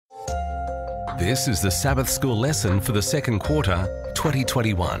This is the Sabbath School lesson for the second quarter,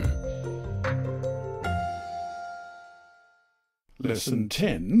 2021. Lesson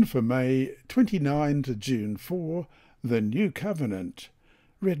 10 for May 29 to June 4, The New Covenant,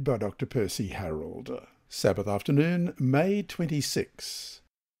 read by Dr. Percy Harold. Sabbath Afternoon, May 26.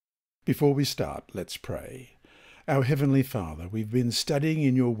 Before we start, let's pray. Our Heavenly Father, we've been studying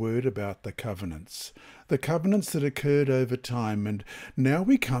in your word about the covenants that occurred over time, and now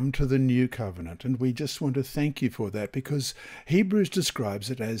we come to the new covenant, and we just want to thank you for that because Hebrews describes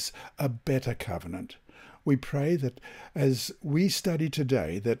it as a better covenant. We pray that as we study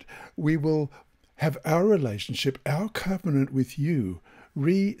today, that we will have our relationship, our covenant with you,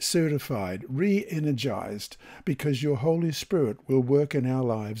 re-certified, re-energized, because your Holy Spirit will work in our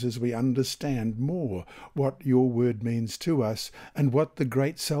lives as we understand more what your word means to us and what the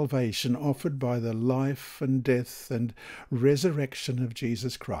great salvation offered by the life and death and resurrection of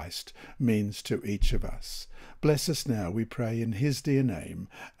Jesus Christ means to each of us. Bless us now, we pray in his dear name.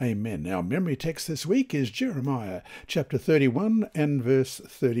 Amen. Our memory text this week is Jeremiah chapter 31 and verse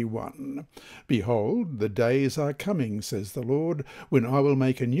 31. Behold, the days are coming, says the Lord, when I will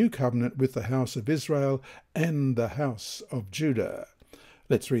make a new covenant with the house of Israel and the house of Judah.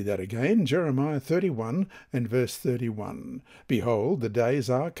 Let's read that again. Jeremiah 31 and verse 31. Behold, the days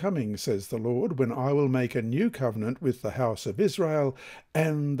are coming, says the Lord, when I will make a new covenant with the house of Israel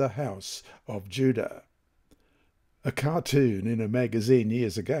and the house of Judah. A cartoon in a magazine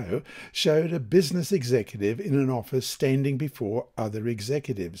years ago showed a business executive in an office standing before other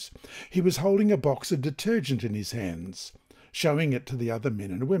executives. He was holding a box of detergent in his hands, showing it to the other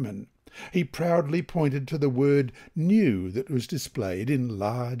men and women. He proudly pointed to the word new that was displayed in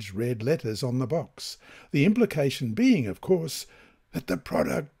large red letters on the box, the implication being, of course, that the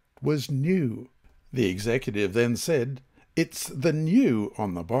product was new. The executive then said, "It's the new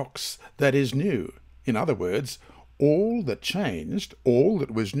on the box that is new." In other words, all that changed, all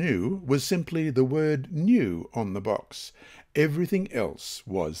that was new, was simply the word new on the box. Everything else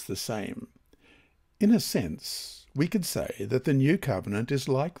was the same. In a sense, we could say that the new covenant is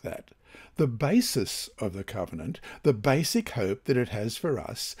like that. The basis of the covenant, the basic hope that it has for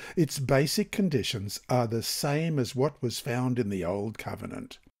us, its basic conditions are the same as what was found in the old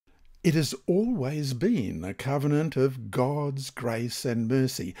covenant. It has always been a covenant of God's grace and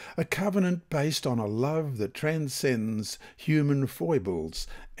mercy, a covenant based on a love that transcends human foibles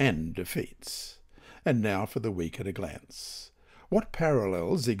and defeats. And now for the week at a glance. What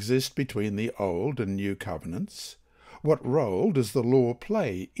parallels exist between the old and new covenants? What role does the law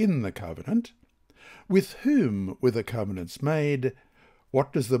play in the covenant? With whom were the covenants made?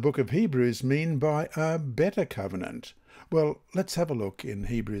 What does the book of Hebrews mean by a better covenant? Well, let's have a look in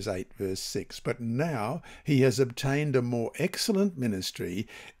Hebrews 8 verse 6. But now he has obtained a more excellent ministry,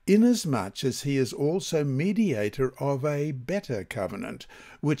 inasmuch as he is also mediator of a better covenant,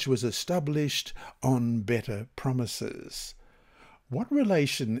 which was established on better promises. What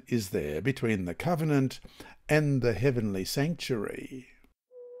relation is there between the covenant and the heavenly sanctuary?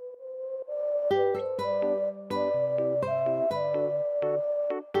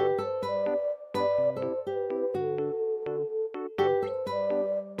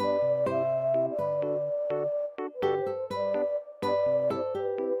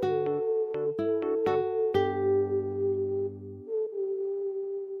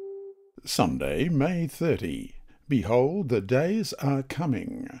 Sunday, May 30. Behold, the days are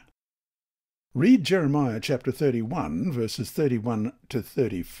coming. Read Jeremiah chapter 31, verses 31 to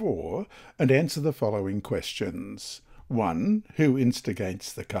 34, and answer the following questions. 1. Who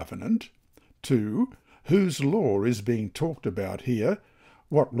instigates the covenant? 2. Whose law is being talked about here?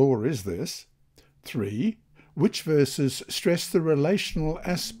 What law is this? 3. Which verses stress the relational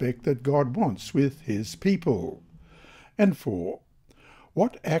aspect that God wants with his people? And 4.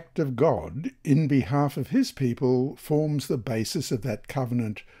 What act of God in behalf of his people forms the basis of that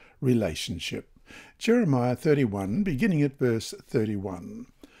covenant relationship? Jeremiah 31, beginning at verse 31.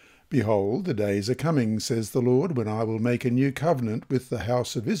 Behold, the days are coming, says the Lord, when I will make a new covenant with the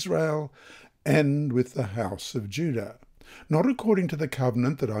house of Israel and with the house of Judah. Not according to the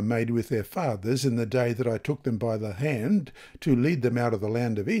covenant that I made with their fathers in the day that I took them by the hand to lead them out of the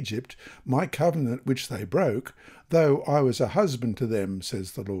land of Egypt, my covenant which they broke, though I was a husband to them,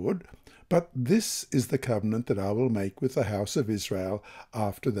 says the Lord. But this is the covenant that I will make with the house of Israel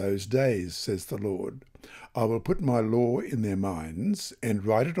after those days, says the Lord. I will put my law in their minds and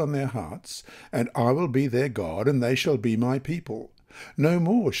write it on their hearts, and I will be their God, and they shall be my people. No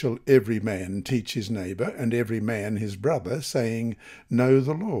more shall every man teach his neighbour and every man his brother, saying, Know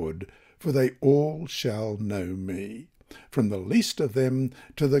the Lord, for they all shall know me. from the least of them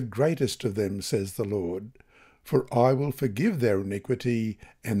to the greatest of them, says the Lord. For I will forgive their iniquity,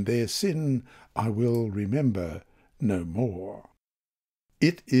 and their sin I will remember no more.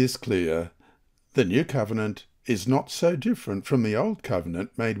 It is clear the new covenant is not so different from the old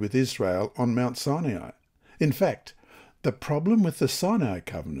covenant made with Israel on Mount Sinai. In fact, the problem with the Sinai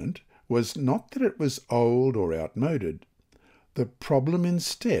covenant was not that it was old or outmoded. The problem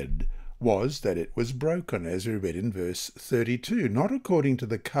instead was that it was broken, as we read in verse 32, not according to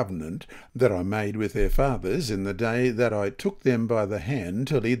the covenant that I made with their fathers in the day that I took them by the hand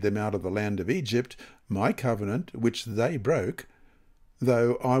to lead them out of the land of Egypt, my covenant which they broke,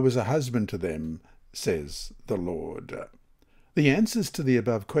 though I was a husband to them, says the Lord. The answers to the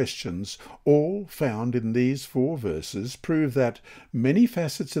above questions, all found in these 4 verses, prove that many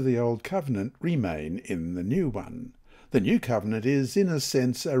facets of the old covenant remain in the new one. The new covenant is, in a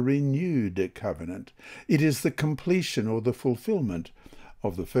sense, a renewed covenant. It is the completion or the fulfillment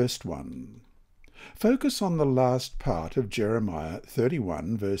of the first one. Focus on the last part of Jeremiah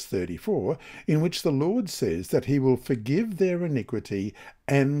 31, verse 34, in which the Lord says that he will forgive their iniquity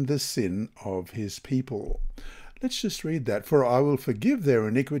and the sin of his people. Let's just read that. For I will forgive their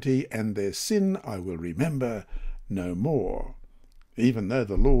iniquity, and their sin I will remember no more. Even though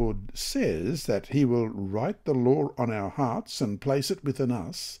the Lord says that he will write the law on our hearts and place it within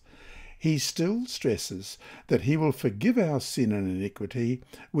us, he still stresses that he will forgive our sin and iniquity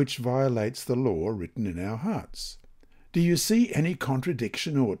which violates the law written in our hearts. Do you see any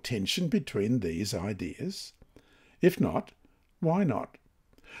contradiction or tension between these ideas? If not, why not?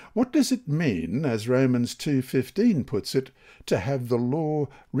 What does it mean, as Romans 2:15 puts it, to have the law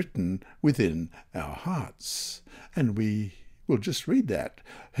written within our hearts? And we will just read that.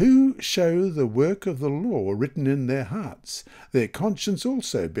 Who show the work of the law written in their hearts, their conscience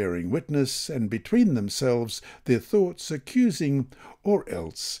also bearing witness, and between themselves their thoughts accusing or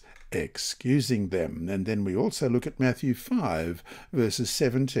else excusing them. And then we also look at Matthew 5, verses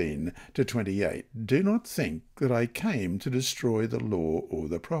 17 to 28. Do not think that I came to destroy the law or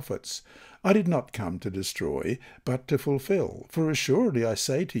the prophets. I did not come to destroy, but to fulfill. For assuredly I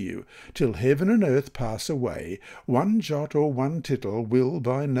say to you, till heaven and earth pass away, one jot or one tittle will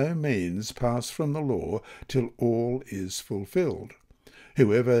by no means pass from the law till all is fulfilled.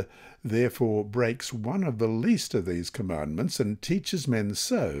 Whoever therefore breaks one of the least of these commandments and teaches men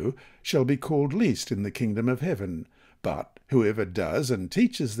so shall be called least in the kingdom of heaven. But whoever does and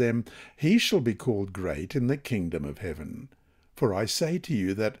teaches them, he shall be called great in the kingdom of heaven. For I say to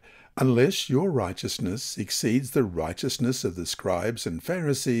you that unless your righteousness exceeds the righteousness of the scribes and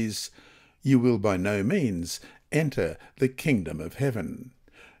Pharisees, you will by no means enter the kingdom of heaven.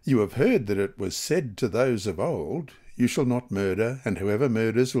 You have heard that it was said to those of old, You shall not murder, and whoever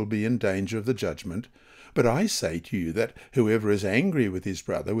murders will be in danger of the judgment. But I say to you that whoever is angry with his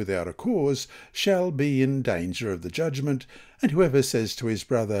brother without a cause shall be in danger of the judgment, and whoever says to his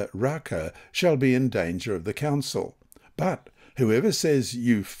brother, Raca, shall be in danger of the council. But whoever says,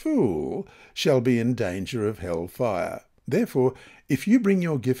 You fool, shall be in danger of hell fire. Therefore, if you bring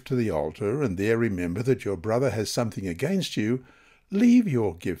your gift to the altar, and there remember that your brother has something against you, leave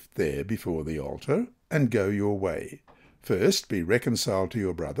your gift there before the altar, and go your way. First be reconciled to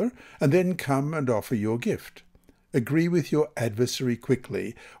your brother, and then come and offer your gift. Agree with your adversary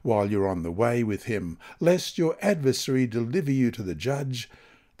quickly, while you're on the way with him, lest your adversary deliver you to the judge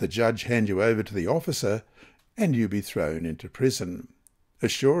hand you over to the officer, and you be thrown into prison.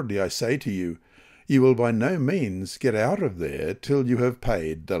 Assuredly I say to you, you will by no means get out of there till you have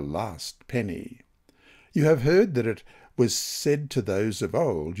paid the last penny. You have heard that it was said to those of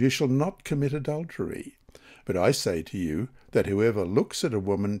old, You shall not commit adultery. But I say to you that whoever looks at a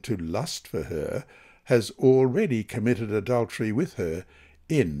woman to lust for her has already committed adultery with her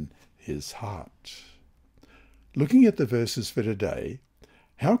in his heart. Looking at the verses for today,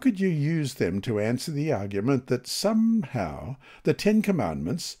 how could you use them to answer the argument that somehow the 10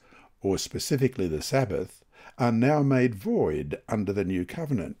 Commandments, or specifically the Sabbath, are now made void under the new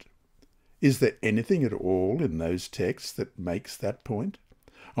covenant? Is there anything at all in those texts that makes that point?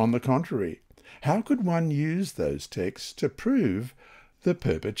 On the contrary, how could one use those texts to prove the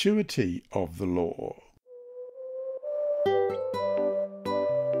perpetuity of the law?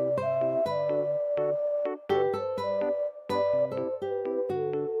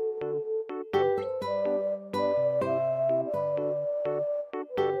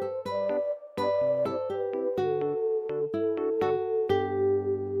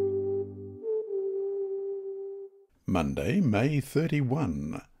 Monday, May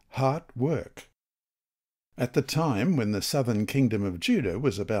 31. Heart Work. At the time when the southern kingdom of Judah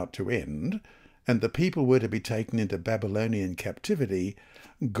was about to end, and the people were to be taken into Babylonian captivity,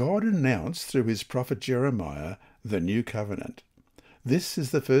 God announced through his prophet Jeremiah the new covenant. This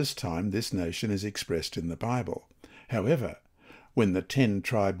is the first time this notion is expressed in the Bible. However, when the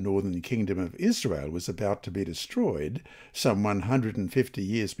 10-tribe northern kingdom of Israel was about to be destroyed, some 150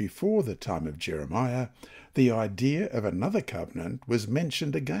 years before the time of Jeremiah, the idea of another covenant was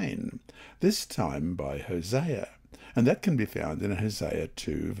mentioned again, this time by Hoshea, and that can be found in Hosea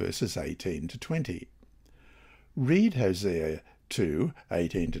 2, verses 18 to 20. Read Hosea 2,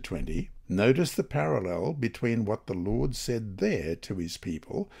 18 to 20. Notice the parallel between what the Lord said there to his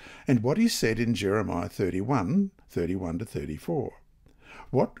people and what he said in Jeremiah 31, 31 to 34.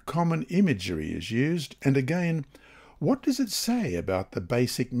 What common imagery is used, and again, what does it say about the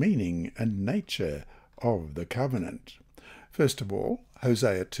basic meaning and nature of the covenant? First of all,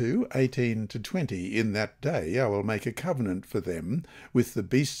 Hosea 2, 18 to 20, in that day I will make a covenant for them with the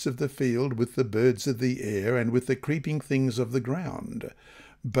beasts of the field, with the birds of the air, and with the creeping things of the ground.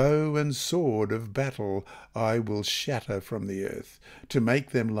 Bow and sword of battle I will shatter from the earth, to make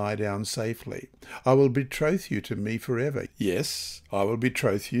them lie down safely. I will betroth you to me forever. Yes, I will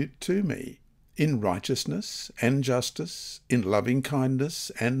betroth you to me. In righteousness and justice, in loving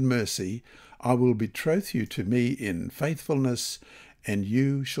kindness and mercy, I will betroth you to me in faithfulness, and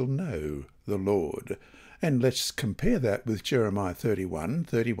you shall know the Lord. And let's compare that with Jeremiah 31,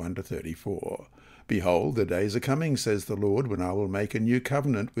 31 to 34. Behold, the days are coming, says the Lord, when I will make a new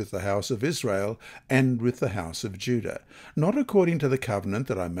covenant with the house of Israel and with the house of Judah, not according to the covenant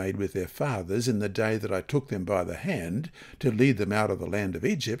that I made with their fathers in the day that I took them by the hand to lead them out of the land of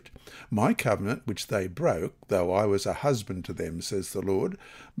Egypt, my covenant which they broke, though I was a husband to them, says the Lord.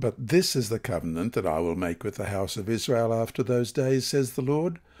 But this is the covenant that I will make with the house of Israel after those days, says the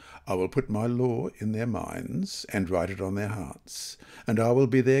Lord. I will put my law in their minds and write it on their hearts, and I will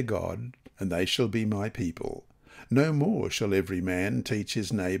be their God, and they shall be my people. No more shall every man teach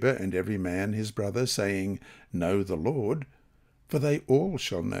his neighbour and every man his brother, saying, Know the Lord, for they all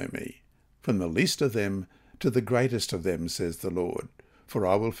shall know me, from the least of them to the greatest of them, says the Lord. For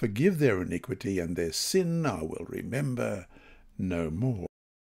I will forgive their iniquity, and their sin I will remember no more.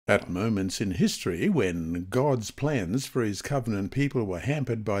 At moments in history when God's plans for his covenant people were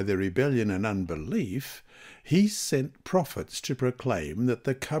hampered by their rebellion and unbelief, he sent prophets to proclaim that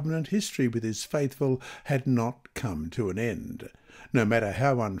the covenant history with his faithful had not come to an end. No matter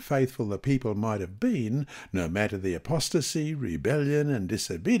how unfaithful the people might have been, no matter the apostasy, rebellion, and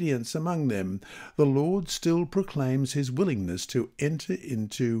disobedience among them, the Lord still proclaims his willingness to enter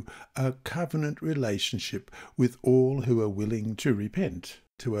into a covenant relationship with all who are willing to repent,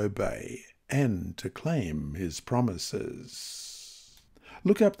 to obey, and to claim his promises.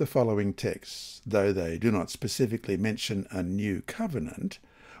 Look up the following texts. Though they do not specifically mention a new covenant,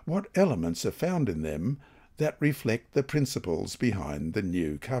 what elements are found in them that reflect the principles behind the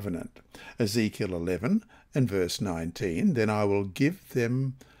new covenant? Ezekiel 11 and verse 19, Then I will give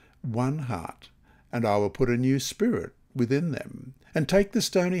them one heart, and I will put a new spirit within them, and take the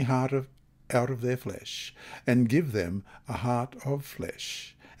stony heart out of their flesh, and give them a heart of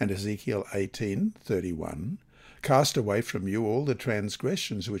flesh. And Ezekiel 18:31, Cast away from you all the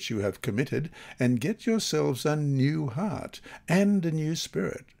transgressions which you have committed, and get yourselves a new heart and a new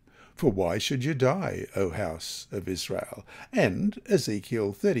spirit. For why should you die, O house of Israel? And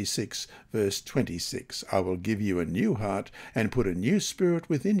Ezekiel 36, verse 26, I will give you a new heart and put a new spirit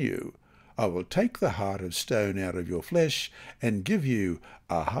within you. I will take the heart of stone out of your flesh and give you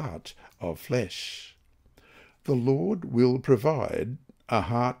a heart of flesh. The Lord will provide a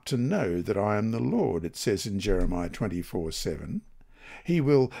heart to know that I am the Lord, it says in Jeremiah 24:7. He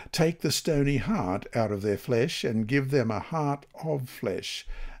will take the stony heart out of their flesh and give them a heart of flesh,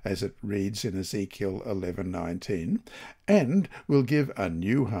 as it reads in Ezekiel 11:19, and will give a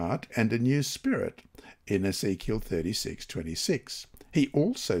new heart and a new spirit in Ezekiel 36:26. He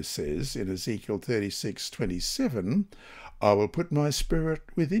also says in Ezekiel 36:27, I will put my spirit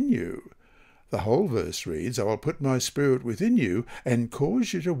within you. The whole verse reads, I will put my spirit within you and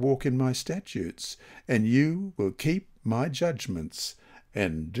cause you to walk in my statutes, and you will keep my judgments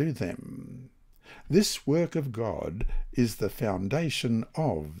and do them. This work of God is the foundation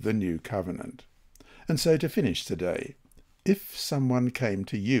of the new covenant. And so to finish today, if someone came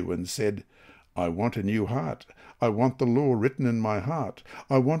to you and said, I want a new heart, I want the law written in my heart,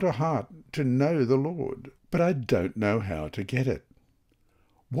 I want a heart to know the Lord, but I don't know how to get it,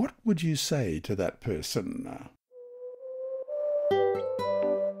 what would you say to that person?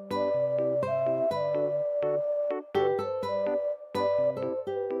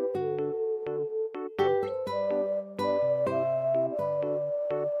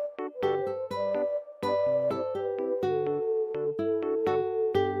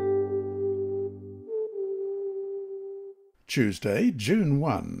 Tuesday, June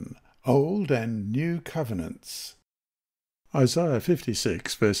 1, Old and New Covenants. Isaiah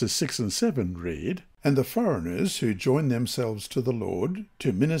 56 verses 6 and 7 read, "And the foreigners who join themselves to the Lord,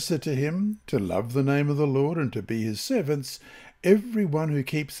 to minister to him, to love the name of the Lord, and to be his servants, every one who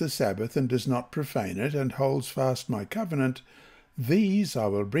keeps the Sabbath and does not profane it, and holds fast my covenant, these I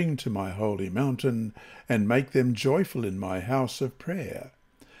will bring to my holy mountain, and make them joyful in my house of prayer.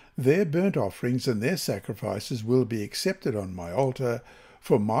 Their burnt offerings and their sacrifices will be accepted on my altar,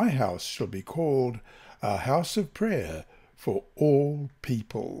 for my house shall be called a house of prayer for all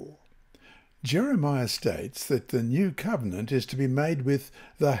people." Jeremiah states that the new covenant is to be made with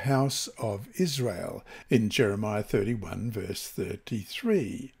the house of Israel in Jeremiah 31 verse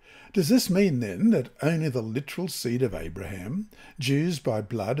 33. Does this mean then that only the literal seed of Abraham, Jews by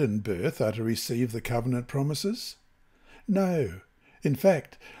blood and birth, are to receive the covenant promises? No. In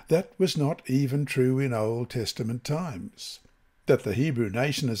fact, that was not even true in Old Testament times. That the Hebrew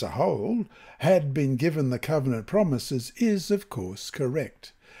nation as a whole had been given the covenant promises is, of course,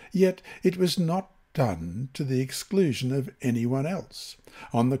 correct. Yet it was not done to the exclusion of anyone else.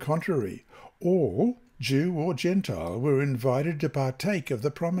 On the contrary, all, Jew or Gentile, were invited to partake of the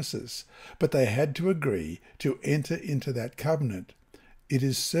promises, but they had to agree to enter into that covenant. It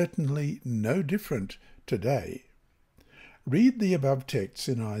is certainly no different today. Read the above texts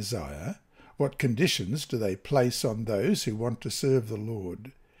in Isaiah. What conditions do they place on those who want to serve the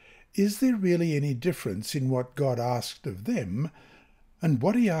Lord? Is there really any difference in what God asked of them and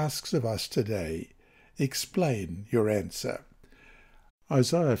what he asks of us today? Explain your answer.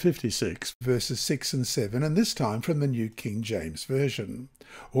 Isaiah 56 verses 6 and 7, and this time from the New King James Version.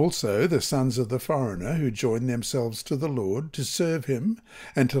 "Also the sons of the foreigner who join themselves to the Lord to serve him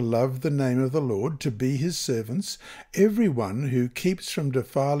and to love the name of the Lord, to be his servants, every one who keeps from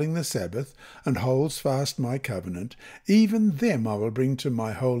defiling the Sabbath and holds fast my covenant, even them I will bring to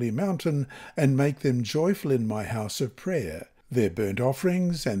my holy mountain and make them joyful in my house of prayer. Their burnt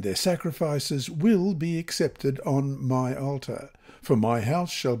offerings and their sacrifices will be accepted on my altar. For my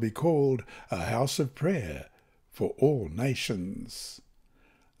house shall be called a house of prayer for all nations."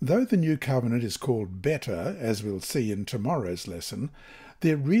 Though the new covenant is called better, as we'll see in tomorrow's lesson,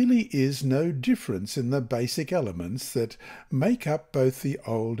 there really is no difference in the basic elements that make up both the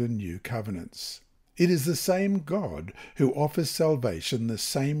old and new covenants. It is the same God who offers salvation the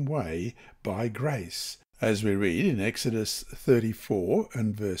same way by grace. As we read in Exodus 34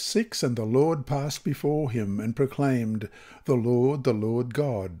 and verse 6, "And the Lord passed before him and proclaimed, the Lord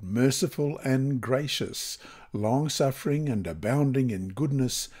God, merciful and gracious, long-suffering and abounding in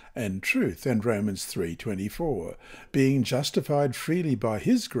goodness and truth," and Romans 3:24, "being justified freely by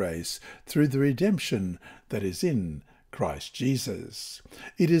his grace through the redemption that is in Christ Jesus."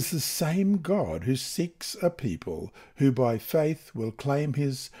 It is the same God who seeks a people who by faith will claim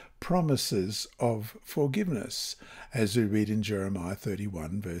his promises of forgiveness, as we read in Jeremiah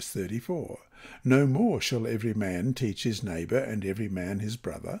 31 verse 34. "No more shall every man teach his neighbour and every man his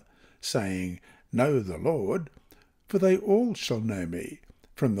brother, saying, Know the Lord, for they all shall know me,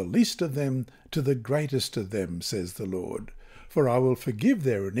 from the least of them to the greatest of them, says the Lord. For I will forgive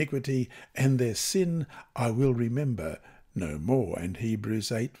their iniquity, and their sin I will remember no more." And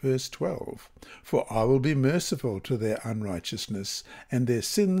Hebrews 8 verse 12. "For I will be merciful to their unrighteousness, and their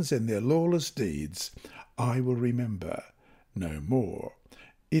sins and their lawless deeds I will remember no more."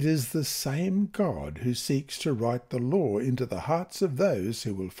 It is the same God who seeks to write the law into the hearts of those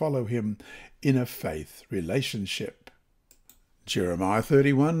who will follow him in a faith relationship. Jeremiah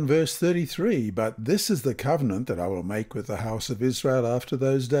 31 verse 33, "But this is the covenant that I will make with the house of Israel after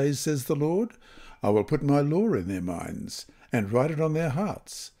those days, says the Lord. I will put my law in their minds, and write it on their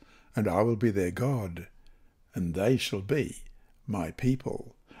hearts, and I will be their God, and they shall be my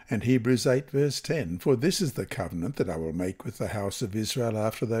people." And Hebrews 8 verse 10, "For this is the covenant that I will make with the house of Israel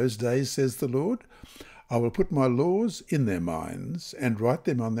after those days, says the Lord. I will put my laws in their minds, and write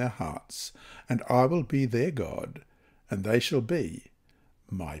them on their hearts, and I will be their God, and they shall be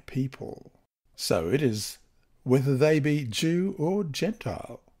my people." So it is whether they be Jew or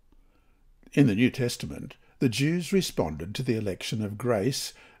Gentile. In the New Testament, the Jews responded to the election of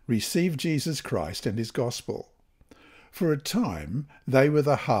grace, received Jesus Christ and his gospel. For a time, they were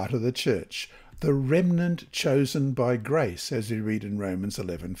the heart of the church, the remnant chosen by grace, as we read in Romans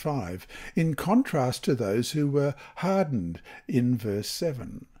 11:5, in contrast to those who were hardened in verse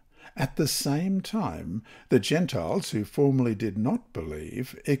 7. At the same time, the Gentiles who formerly did not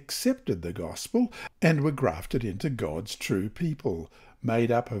believe accepted the gospel and were grafted into God's true people,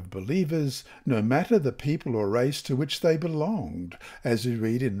 made up of believers, no matter the people or race to which they belonged, as we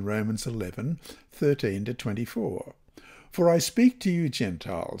read in Romans 11:13-24. For I speak to you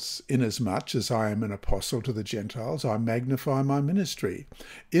Gentiles, inasmuch as I am an apostle to the Gentiles, I magnify my ministry,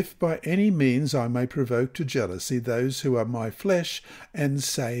 if by any means I may provoke to jealousy those who are my flesh, and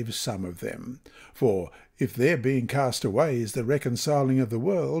save some of them. For if their being cast away is the reconciling of the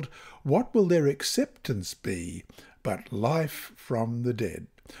world, what will their acceptance be but life from the dead?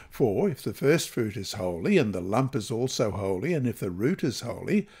 For if the first fruit is holy, and the lump is also holy, and if the root is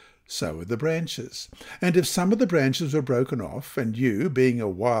holy, so are the branches. And if some of the branches were broken off, and you, being a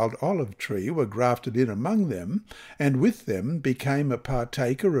wild olive tree, were grafted in among them, and with them became a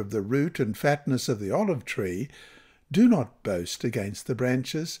partaker of the root and fatness of the olive tree, do not boast against the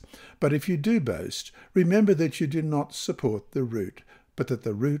branches. But if you do boast, remember that you do not support the root, but that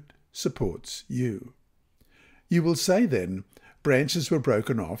the root supports you. You will say then, branches were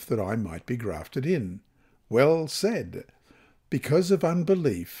broken off that I might be grafted in. Well said. Because of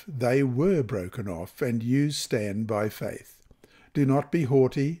unbelief they were broken off, and you stand by faith. Do not be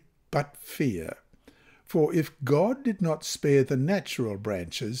haughty, but fear. For if God did not spare the natural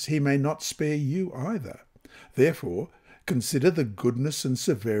branches, he may not spare you either. Therefore, consider the goodness and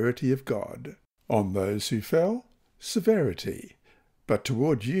severity of God. On those who fell, severity. But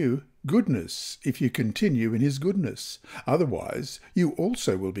toward you, goodness, if you continue in his goodness. Otherwise, you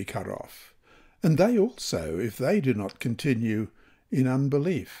also will be cut off. And they also, if they do not continue in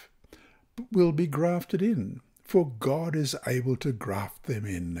unbelief, will be grafted in, for God is able to graft them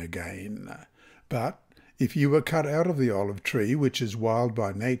in again. But if you were cut out of the olive tree, which is wild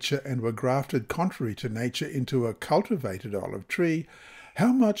by nature, and were grafted contrary to nature into a cultivated olive tree,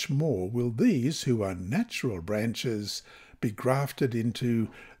 how much more will these, who are natural branches, be grafted into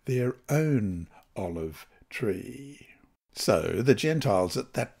their own olive tree? So the Gentiles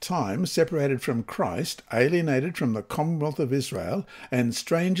at that time, separated from Christ, alienated from the commonwealth of Israel, and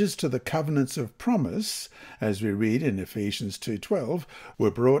strangers to the covenants of promise, as we read in Ephesians 2:12, were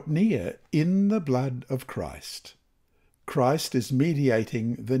brought near in the blood of Christ. Christ is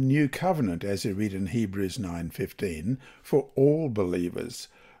mediating the new covenant, as we read in Hebrews 9:15, for all believers,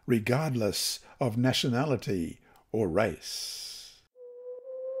 regardless of nationality or race.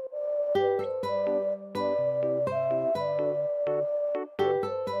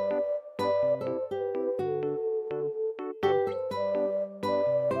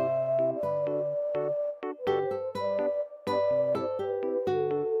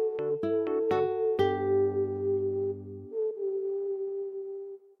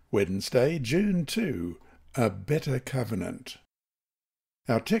 Wednesday, June 2, A Better Covenant.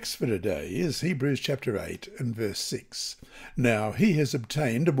 Our text for today is Hebrews chapter 8 and verse 6. Now he has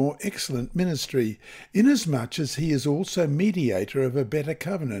obtained a more excellent ministry, inasmuch as he is also mediator of a better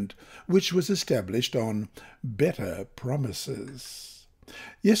covenant, which was established on better promises.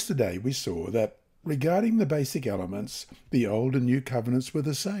 Yesterday we saw that regarding the basic elements, the old and new covenants were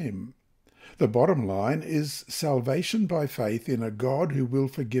the same. The bottom line is salvation by faith in a God who will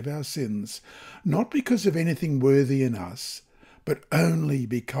forgive our sins, not because of anything worthy in us, but only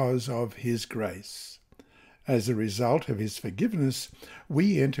because of his grace. As a result of his forgiveness,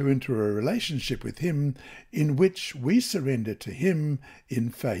 we enter into a relationship with him in which we surrender to him in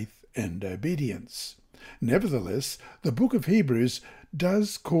faith and obedience. Nevertheless, the book of Hebrews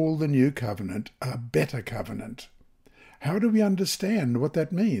does call the new covenant a better covenant. How do we understand what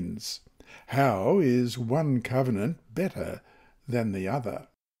that means? How is one covenant better than the other?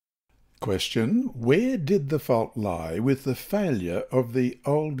 Question: where did the fault lie with the failure of the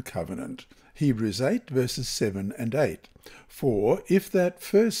old covenant? Hebrews 8 verses 7 and 8. For if that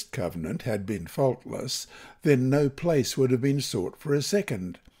first covenant had been faultless, then no place would have been sought for a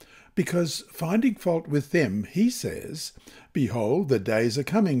second. Because finding fault with them, he says, Behold, the days are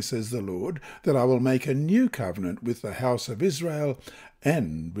coming, says the Lord, that I will make a new covenant with the house of Israel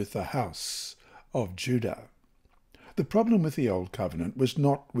and with the house of Judah. The problem with the old covenant was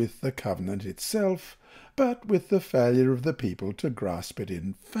not with the covenant itself, but with the failure of the people to grasp it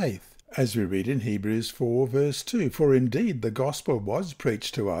in faith, as we read in Hebrews 4 verse 2. For indeed the gospel was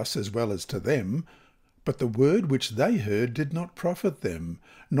preached to us as well as to them, but the word which they heard did not profit them,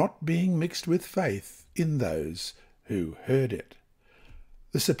 not being mixed with faith in those who heard it.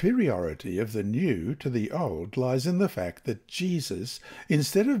 The superiority of the new to the old lies in the fact that Jesus,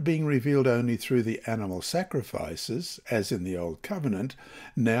 instead of being revealed only through the animal sacrifices, as in the Old Covenant,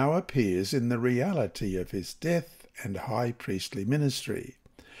 now appears in the reality of his death and high priestly ministry.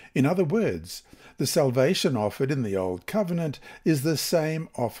 In other words, the salvation offered in the Old Covenant is the same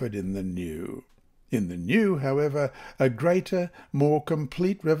offered in the New. In the New, however, a greater, more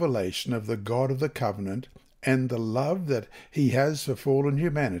complete revelation of the God of the covenant and the love that he has for fallen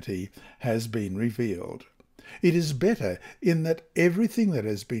humanity has been revealed. It is better in that everything that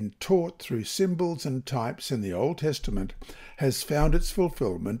has been taught through symbols and types in the Old Testament has found its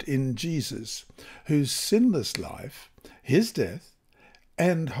fulfillment in Jesus, whose sinless life, his death,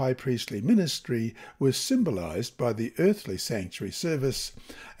 and high priestly ministry was symbolized by the earthly sanctuary service,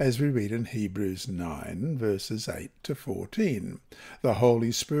 as we read in Hebrews 9, verses 8 to 14. The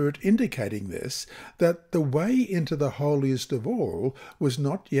Holy Spirit indicating this, that the way into the holiest of all was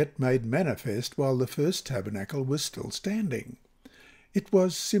not yet made manifest while the first tabernacle was still standing. It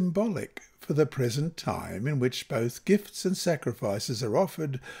was symbolic for the present time in which both gifts and sacrifices are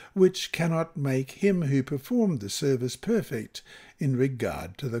offered, which cannot make him who performed the service perfect in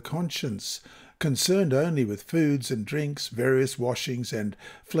regard to the conscience, concerned only with foods and drinks, various washings and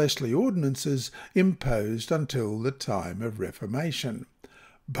fleshly ordinances imposed until the time of Reformation.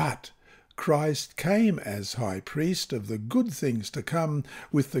 But Christ came as high priest of the good things to come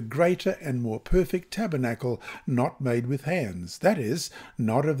with the greater and more perfect tabernacle, not made with hands, that is,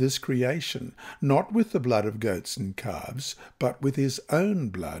 not of this creation, not with the blood of goats and calves, but with his own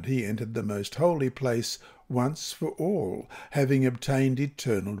blood he entered the most holy place once for all, having obtained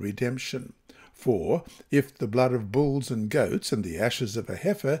eternal redemption. For if the blood of bulls and goats and the ashes of a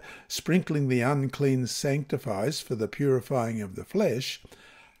heifer, sprinkling the unclean, sanctifies for the purifying of the flesh,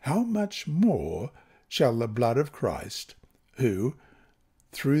 how much more shall the blood of Christ, who,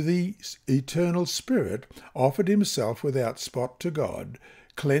 through the eternal Spirit, offered himself without spot to God,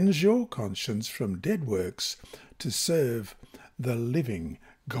 cleanse your conscience from dead works to serve the living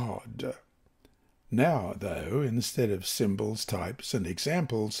God? Now, though, instead of symbols, types, and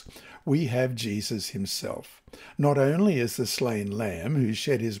examples, we have Jesus himself, not only as the slain Lamb who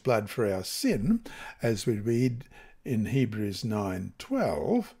shed his blood for our sin, as we read in Hebrews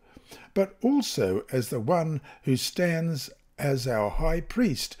 9:12, but also as the one who stands as our high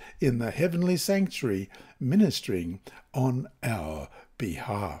priest in the heavenly sanctuary, ministering on our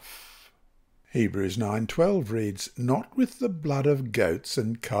behalf. Hebrews 9:12 reads, "Not with the blood of goats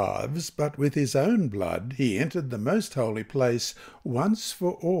and calves, but with his own blood he entered the most holy place once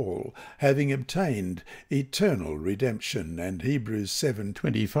for all, having obtained eternal redemption." And Hebrews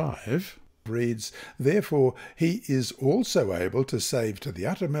 7:25 reads, "Therefore he is also able to save to the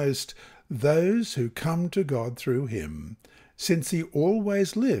uttermost those who come to God through him, since he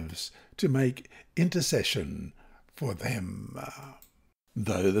always lives to make intercession for them."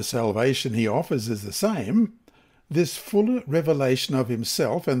 Though the salvation he offers is the same, this fuller revelation of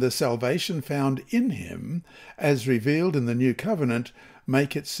himself and the salvation found in him, as revealed in the New Covenant,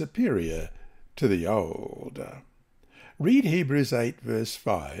 make it superior to the Old. Read Hebrews 8 verse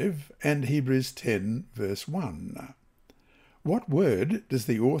 5 and Hebrews 10 verse 1. What word does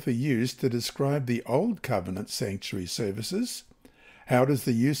the author use to describe the Old Covenant sanctuary services? How does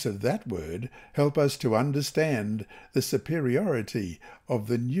the use of that word help us to understand the superiority of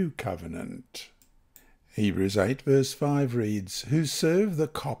the New Covenant? Hebrews 8 verse 5 reads, "Who serve the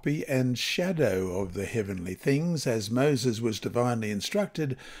copy and shadow of the heavenly things, as Moses was divinely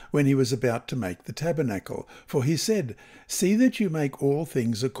instructed when he was about to make the tabernacle. For he said, 'See that you make all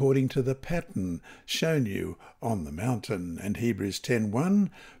things according to the pattern shown you on the mountain.'" And Hebrews 10:1,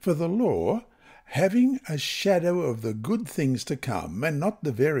 "For the law, having a shadow of the good things to come, and not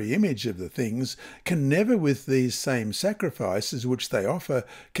the very image of the things, can never with these same sacrifices which they offer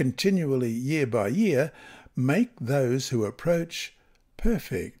continually year by year, make those who approach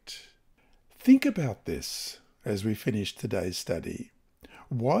perfect." Think about this as we finish today's study.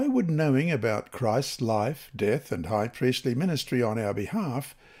 Why would knowing about Christ's life, death, and high priestly ministry on our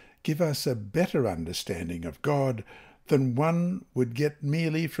behalf give us a better understanding of God than one would get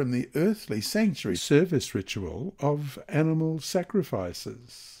merely from the earthly sanctuary service ritual of animal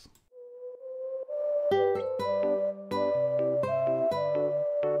sacrifices?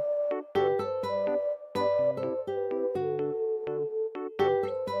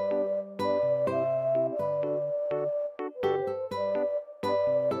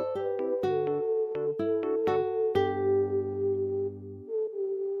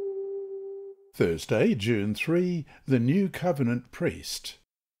 Thursday, June 3, the New Covenant Priest.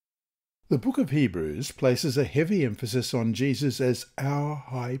 The book of Hebrews places a heavy emphasis on Jesus as our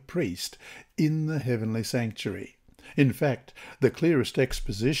high priest in the heavenly sanctuary. In fact, the clearest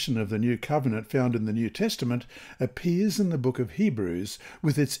exposition of the New Covenant found in the New Testament appears in the book of Hebrews,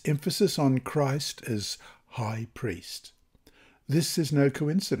 with its emphasis on Christ as high priest. This is no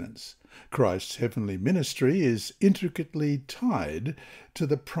coincidence. Christ's heavenly ministry is intricately tied to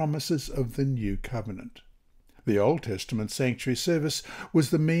the promises of the New Covenant. The Old Testament sanctuary service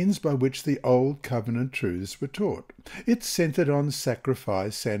was the means by which the Old Covenant truths were taught. It centered on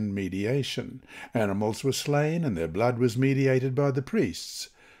sacrifice and mediation. Animals were slain and their blood was mediated by the priests.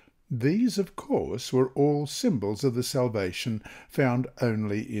 These, of course, were all symbols of the salvation found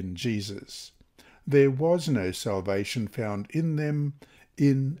only in Jesus. There was no salvation found in them,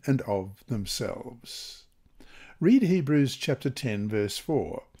 in and of themselves. Read Hebrews chapter 10, verse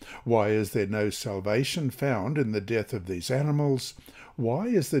 4. Why is there no salvation found in the death of these animals? Why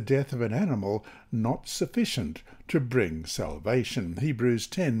is the death of an animal not sufficient to bring salvation? Hebrews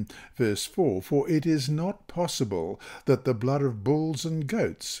 10, verse 4. For it is not possible that the blood of bulls and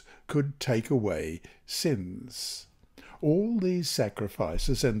goats could take away sins. All these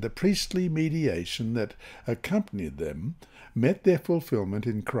sacrifices and the priestly mediation that accompanied them met their fulfillment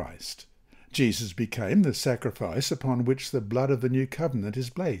in Christ. Jesus became the sacrifice upon which the blood of the new covenant is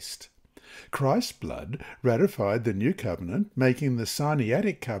placed. Christ's blood ratified the new covenant, making the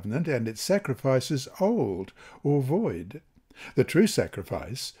Sinaitic covenant and its sacrifices old or void. The true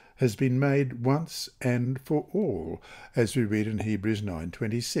sacrifice has been made once and for all, as we read in Hebrews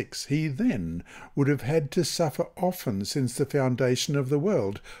 9:26. He then would have had to suffer often since the foundation of the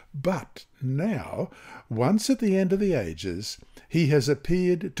world, but now, once at the end of the ages, he has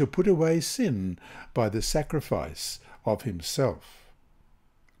appeared to put away sin by the sacrifice of himself.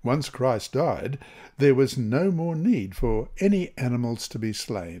 Once Christ died, there was no more need for any animals to be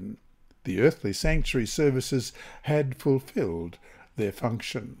slain. The earthly sanctuary services had fulfilled their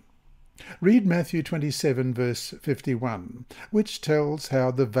function. Read Matthew 27, verse 51, which tells how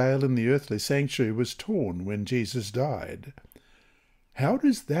the veil in the earthly sanctuary was torn when Jesus died. How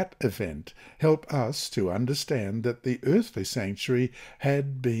does that event help us to understand that the earthly sanctuary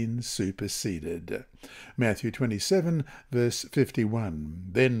had been superseded? Matthew 27, verse 51.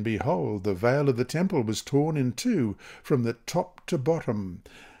 Then behold, the veil of the temple was torn in two from the top to bottom,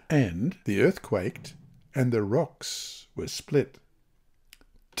 and the earth quaked, and the rocks were split.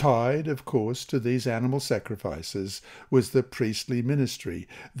 Tied, of course, to these animal sacrifices was the priestly ministry,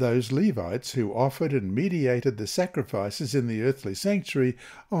 those Levites who offered and mediated the sacrifices in the earthly sanctuary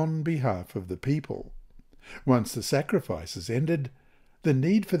on behalf of the people. Once the sacrifices ended, the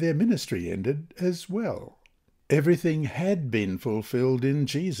need for their ministry ended as well. Everything had been fulfilled in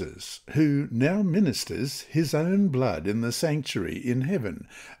Jesus, who now ministers his own blood in the sanctuary in heaven,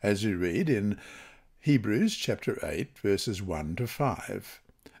 as we read in Hebrews chapter 8, verses 1 to 5.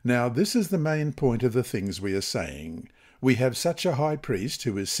 Now, this is the main point of the things we are saying. We have such a high priest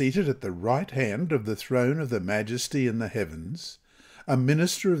who is seated at the right hand of the throne of the majesty in the heavens, a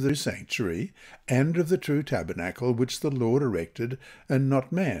minister of the sanctuary and of the true tabernacle which the Lord erected, and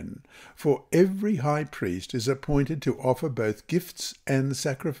not man. For every high priest is appointed to offer both gifts and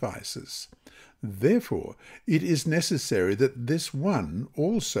sacrifices. Therefore, it is necessary that this one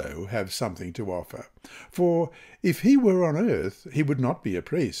also have something to offer. For if he were on earth, he would not be a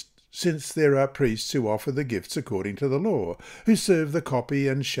priest, since there are priests who offer the gifts according to the law, who serve the copy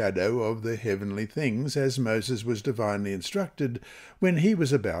and shadow of the heavenly things, as Moses was divinely instructed when he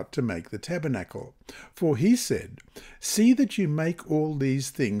was about to make the tabernacle. For he said, "See that you make all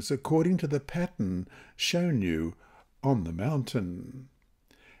these things according to the pattern shown you on the mountain."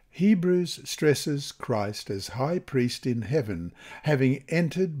 Hebrews stresses Christ as high priest in heaven, having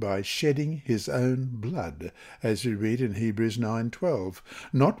entered by shedding his own blood, as we read in Hebrews 9:12,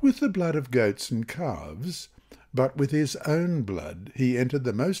 not with the blood of goats and calves, but with his own blood he entered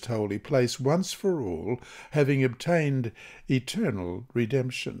the most holy place once for all, having obtained eternal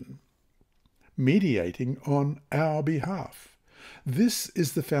redemption, mediating on our behalf. This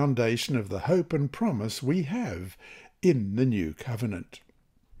is the foundation of the hope and promise we have in the new covenant.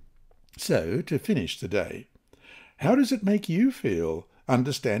 So, to finish today, how does it make you feel,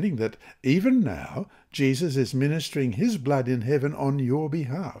 understanding that even now Jesus is ministering his blood in heaven on your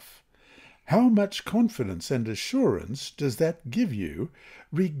behalf? How much confidence and assurance does that give you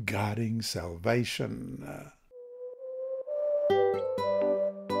regarding salvation?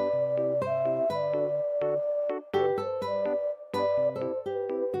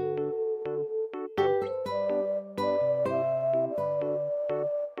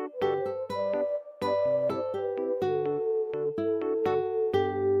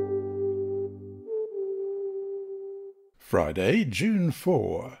 Friday, June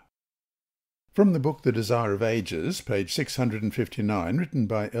 4. From the book The Desire of Ages, page 659, written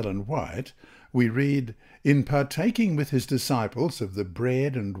by Ellen White, we read, "In partaking with his disciples of the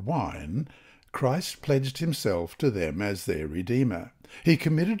bread and wine, Christ pledged himself to them as their Redeemer. He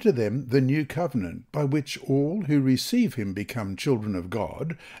committed to them the new covenant, by which all who receive him become children of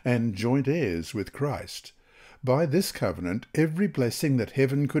God and joint heirs with Christ. By this covenant, every blessing that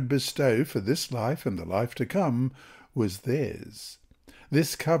heaven could bestow for this life and the life to come was theirs.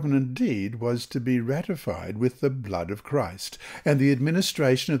 This covenant deed was to be ratified with the blood of Christ, and the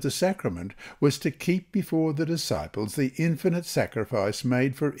administration of the sacrament was to keep before the disciples the infinite sacrifice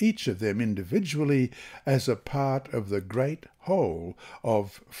made for each of them individually as a part of the great whole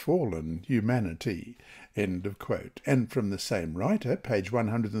of fallen humanity. End of quote. And from the same writer, page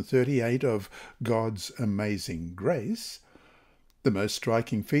 138 of God's Amazing Grace, the most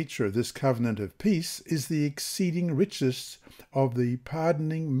striking feature of this covenant of peace is the exceeding richness of the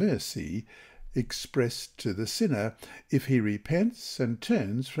pardoning mercy expressed to the sinner if he repents and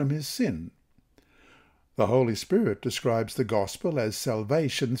turns from his sin. The Holy Spirit describes the gospel as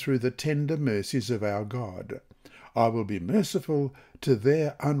salvation through the tender mercies of our God. I will be merciful to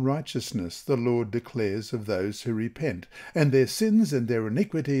their unrighteousness, the Lord declares of those who repent, and their sins and their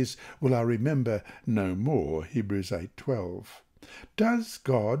iniquities will I remember no more. Hebrews 8:12. Does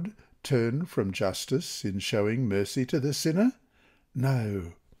God turn from justice in showing mercy to the sinner?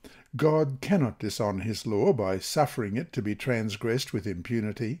 No. God cannot dishonour his law by suffering it to be transgressed with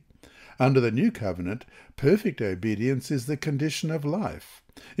impunity. Under the new covenant, perfect obedience is the condition of life.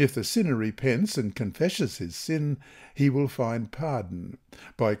 If the sinner repents and confesses his sin, he will find pardon.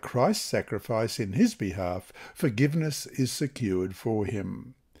 By Christ's sacrifice in his behalf, forgiveness is secured for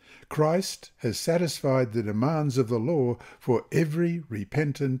him. Christ has satisfied the demands of the law for every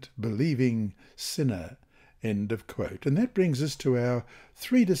repentant, believing sinner. End of quote. And that brings us to our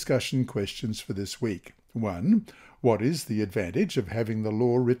 3 discussion questions for this week. 1. What is the advantage of having the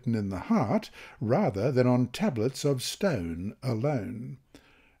law written in the heart rather than on tablets of stone alone?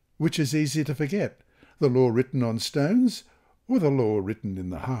 Which is easier to forget, the law written on stones or the law written in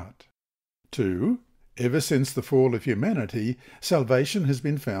the heart? 2. Ever since the fall of humanity, salvation has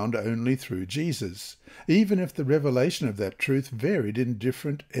been found only through Jesus, even if the revelation of that truth varied in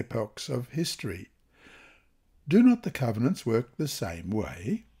different epochs of history. Do not the covenants work the same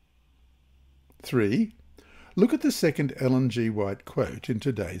way? 3. Look at the second Ellen G. White quote in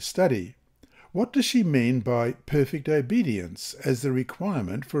today's study. What does she mean by perfect obedience as the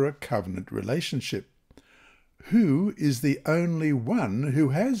requirement for a covenant relationship? Who is the only one who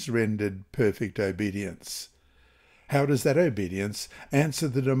has rendered perfect obedience? How does that obedience answer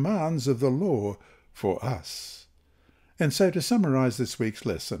the demands of the law for us? And so to summarize this week's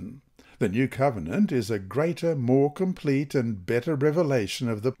lesson, the new covenant is a greater, more complete and better revelation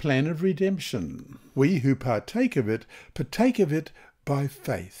of the plan of redemption. We who partake of it by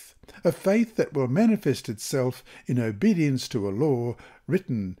faith, a faith that will manifest itself in obedience to a law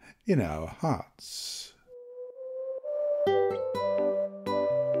written in our hearts.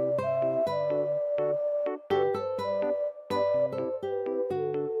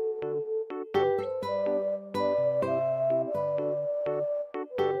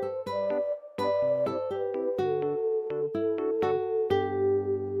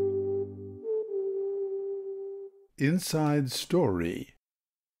 Inside Story.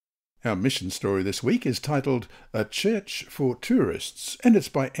 Our mission story this week is titled A Church for Tourists, and it's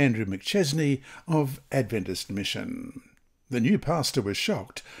by Andrew McChesney of Adventist Mission. The new pastor was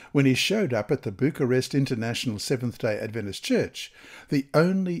shocked when he showed up at the Bucharest International Seventh-day Adventist Church, the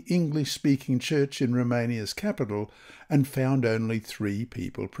only English-speaking church in Romania's capital, and found only 3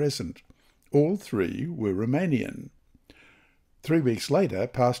 people present. All 3 were Romanian. 3 weeks later,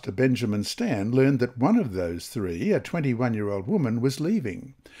 Pastor Benjamin Stan learned that one of those 3, a 21-year-old woman, was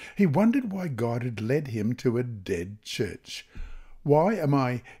leaving. He wondered why God had led him to a dead church. "Why am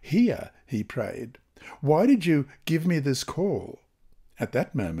I here?" he prayed. "Why did you give me this call?" At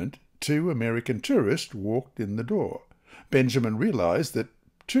that moment, 2 American tourists walked in the door. Benjamin realized that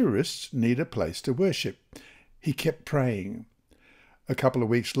tourists need a place to worship. He kept praying. A couple of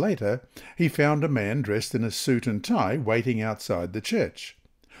weeks later, he found a man dressed in a suit and tie waiting outside the church.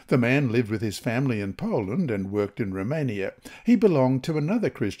 The man lived with his family in Poland and worked in Romania. He belonged to another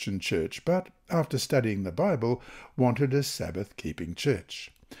Christian church, but after studying the Bible, wanted a Sabbath-keeping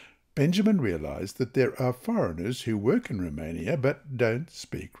church. Benjamin realized that there are foreigners who work in Romania but don't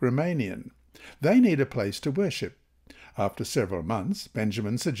speak Romanian. They need a place to worship. After several months,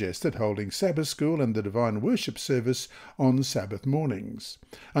 Benjamin suggested holding Sabbath School and the Divine Worship service on Sabbath mornings.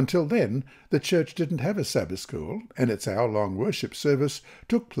 Until then, the church didn't have a Sabbath School, and its hour-long worship service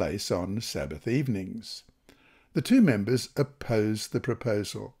took place on Sabbath evenings. The 2 members opposed the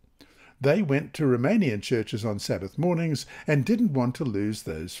proposal. They went to Romanian churches on Sabbath mornings and didn't want to lose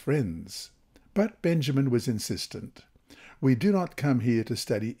those friends. But Benjamin was insistent. "We do not come here to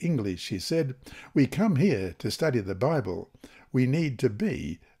study English," he said. "We come here to study the Bible. We need to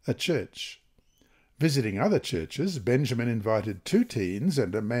be a church." Visiting other churches, Benjamin invited 2 teens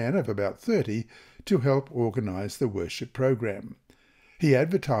and a man of about 30 to help organise the worship program. He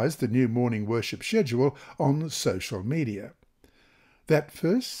advertised the new morning worship schedule on social media. That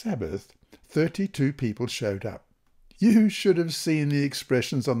first Sabbath, 32 people showed up. You should have seen the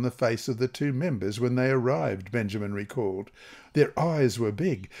expressions on the face of the 2 members when they arrived, Benjamin recalled. Their eyes were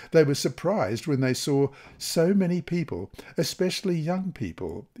big. They were surprised when they saw so many people, especially young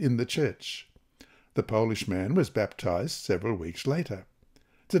people, in the church. The Polish man was baptized several weeks later.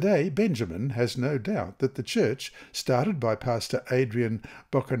 Today, Benjamin has no doubt that the church, started by Pastor Adrian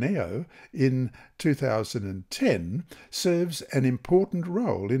Bocaneo in 2010, serves an important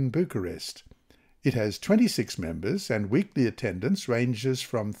role in Bucharest. It has 26 members and weekly attendance ranges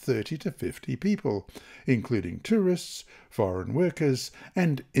from 30 to 50 people, including tourists, foreign workers,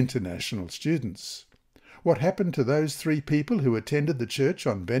 and international students. What happened to those 3 people who attended the church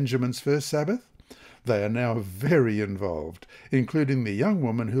on Benjamin's first Sabbath? They are now very involved, including the young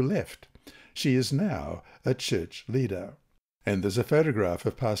woman who left. She is now a church leader. And there's a photograph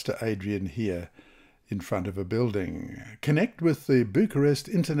of Pastor Adrian here in front of a building. Connect with the Bucharest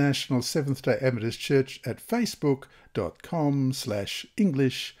International Seventh-day Adventist Church at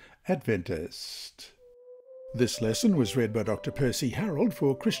facebook.com/English Adventist. This lesson was read by Dr. Percy Harold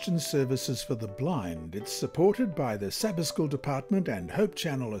for Christian Services for the Blind. It's supported by the Sabbath School Department and Hope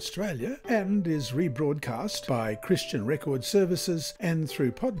Channel Australia and is rebroadcast by Christian Record Services and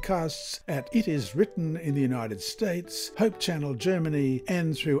through podcasts at It Is Written in the United States, Hope Channel Germany,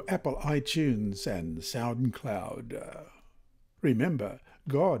 and through Apple iTunes and SoundCloud. Remember,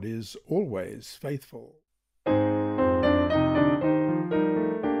 God is always faithful.